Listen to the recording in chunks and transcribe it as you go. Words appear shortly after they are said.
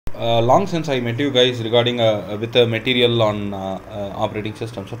Long since I met you guys regarding with a material on operating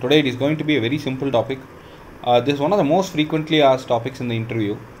system. So today it is going to be a very simple topic. This is one of the most frequently asked topics in the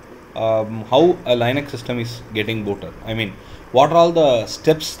interview. How a Linux system is getting booted. I mean, what are all the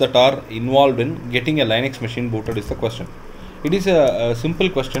steps that are involved in getting a Linux machine booted is the question. It is a simple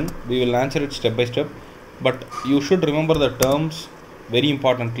question. We will answer it step by step. But you should remember the terms very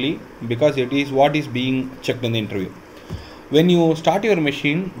importantly because it is what is being checked in the interview. When you start your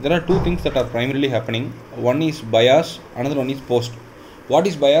machine, there are two things that are primarily happening. One is BIOS, another one is post. What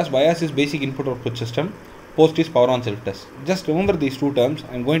is BIOS? BIOS is basic input output system. Post is power on self test. Just remember these two terms.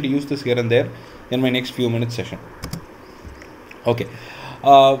 I'm going to use this here and there in my next few minutes session. Okay.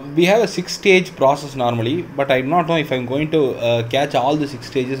 We have a 6-stage process normally, but I do not know if I'm going to catch all the 6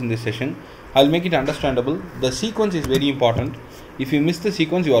 stages in this session. I'll make it understandable. The sequence is very important. If you miss the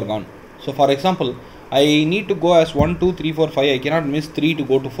sequence, you are gone. So for example, I need to go as 1, 2, 3, 4, 5. I cannot miss 3 to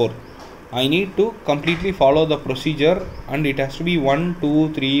go to 4. I need to completely follow the procedure and it has to be 1,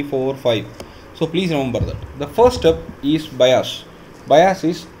 2, 3, 4, 5. So please remember that. The first step is BIOS. BIOS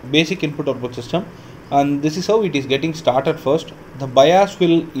is basic input output system and this is how it is getting started first. The BIOS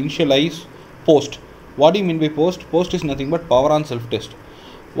will initialize post. What do you mean by post? Post is nothing but power on self test.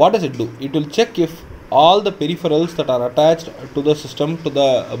 What does it do? It will check if all the peripherals that are attached to the system, to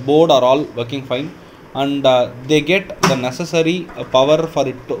the board are all working fine and they get the necessary power for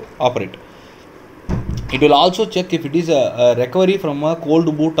it to operate. It will also check if it is a recovery from a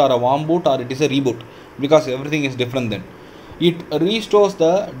cold boot or a warm boot or it is a reboot because everything is different then. It restores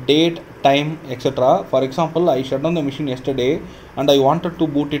the date, time, etc. For example, I shut down the machine yesterday and I wanted to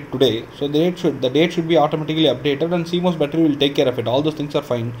boot it today. So the date should be automatically updated and CMOS battery will take care of it. All those things are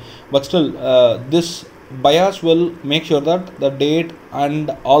fine. But still, this BIOS will make sure that the date and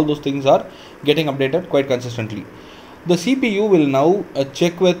all those things are getting updated quite consistently. The CPU will now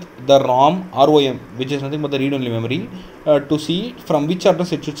check with the ROM, which is nothing but the read-only memory, to see from which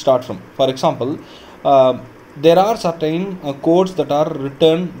address it should start from. For example, there are certain codes that are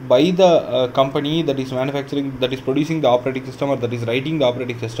written by the company that is manufacturing, that is producing the operating system or that is writing the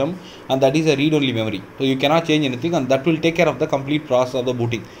operating system, and that is a read-only memory. So you cannot change anything and that will take care of the complete process of the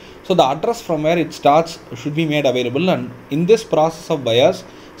booting. So the address from where it starts should be made available, and in this process of BIOS,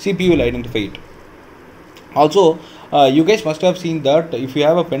 CPU will identify it. Also, you guys must have seen that if you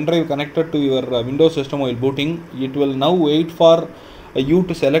have a pen drive connected to your Windows system while booting, it will now wait for you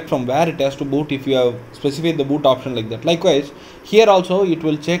to select from where it has to boot if you have specified the boot option like that. Likewise, here also it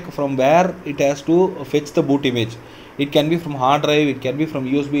will check from where it has to fetch the boot image. It can be from hard drive, it can be from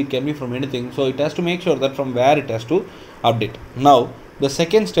USB, it can be from anything. So it has to make sure that from where it has to update. Now, the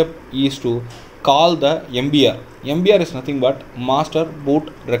second step is to call the MBR. MBR is nothing but master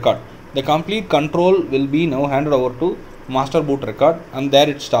boot record. The complete control will be now handed over to master boot record and there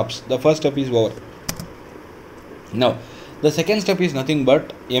it stops. The first step is over. Now, the second step is nothing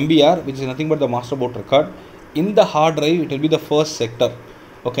but MBR, which is nothing but the master boot record. In the hard drive, it will be the first sector.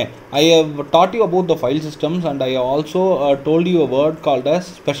 Okay, I have taught you about the file systems and I also told you a word called as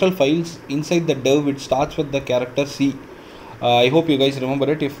special files inside the dev which starts with the character C. I hope you guys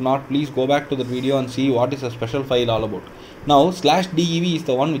remember it. If not, please go back to the video and see what is a special file all about. Now /dev is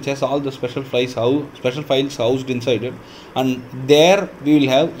the one which has all the special files housed inside it, and there we will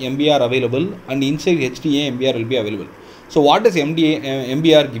have MBR available, and inside HDA MBR will be available. So what does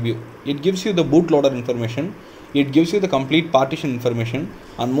MBR give you? It gives you the bootloader information, it gives you the complete partition information,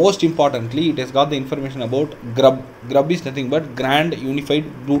 and most importantly it has got the information about Grub. Grub is nothing but Grand Unified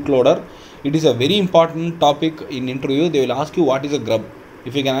Bootloader. It is a very important topic in interview. They will ask you what is a Grub.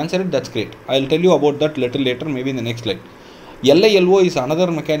 If you can answer it, that's great. I will tell you about that little later, maybe in the next slide. LILO is another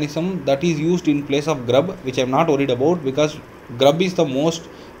mechanism that is used in place of Grub, which I am not worried about because Grub is the most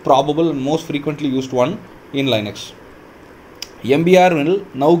probable and most frequently used one in Linux. MBR will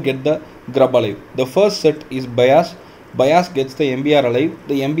now get the Grub alive. The first set is BIOS. BIOS gets the MBR alive.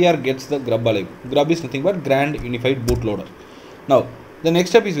 The MBR gets the Grub alive. Grub is nothing but Grand Unified Bootloader. Now, the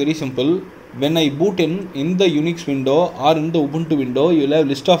next step is very simple. When I boot in the Unix window or in the Ubuntu window, you will have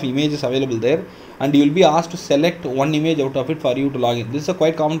list of images available there and you will be asked to select one image out of it for you to log in. This is a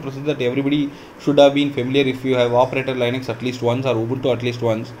quite common process that everybody should have been familiar if you have operated Linux at least once or Ubuntu at least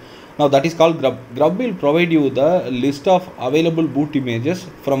once. Now that is called Grub. Grub will provide you the list of available boot images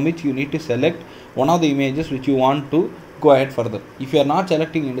from which you need to select one of the images which you want to go ahead further. If you are not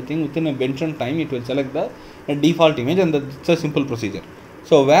selecting anything within a mentioned time, it will select the default image and that's a simple procedure.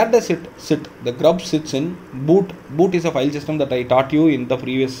 So where does it sit? The Grub sits in boot. Boot is a file system that I taught you in the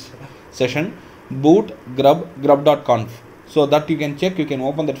previous session. Boot grub grub.conf. So that you can check, you can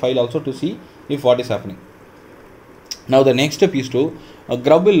open that file also to see if what is happening. Now the next step is to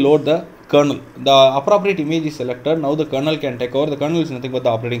Grub will load the kernel. The appropriate image is selected. Now the kernel can take over. The kernel is nothing but the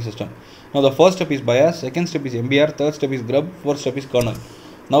operating system. Now the first step is BIOS, second step is MBR, third step is Grub, fourth step is kernel.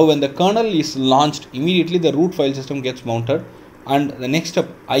 Now when the kernel is launched, immediately the root file system gets mounted, and the next step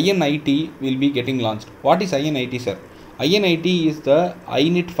init will be getting launched. What is init, sir? Init is the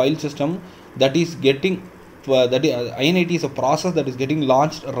init file system that is getting init is a process that is getting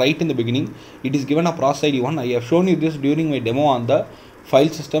launched right in the beginning. It is given a process ID 1. I have shown you this during my demo on the file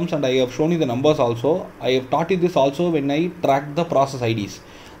systems, and I have shown you the numbers also. I have taught you this also when I tracked the process IDs.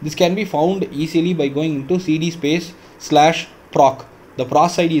 This can be found easily by going into cd space /proc. The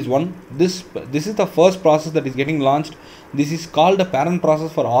process ID is 1. This is the first process that is getting launched. This is called the parent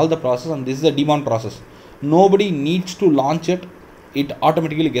process for all the process, and this is the daemon process. Nobody needs to launch it. It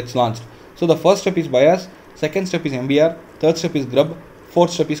automatically gets launched. So the first step is BIOS, second step is MBR, third step is Grub,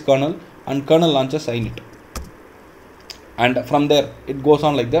 fourth step is kernel, and kernel launches init. And from there it goes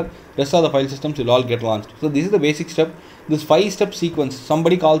on like that. Rest of the file systems will all get launched. So this is the basic step. This 5-step sequence,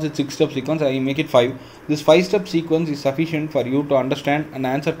 somebody calls it 6-step sequence, I make it 5. This 5-step sequence is sufficient for you to understand and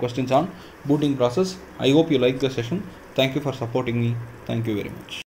answer questions on booting process. I hope you like the session. Thank you for supporting me. Thank you very much.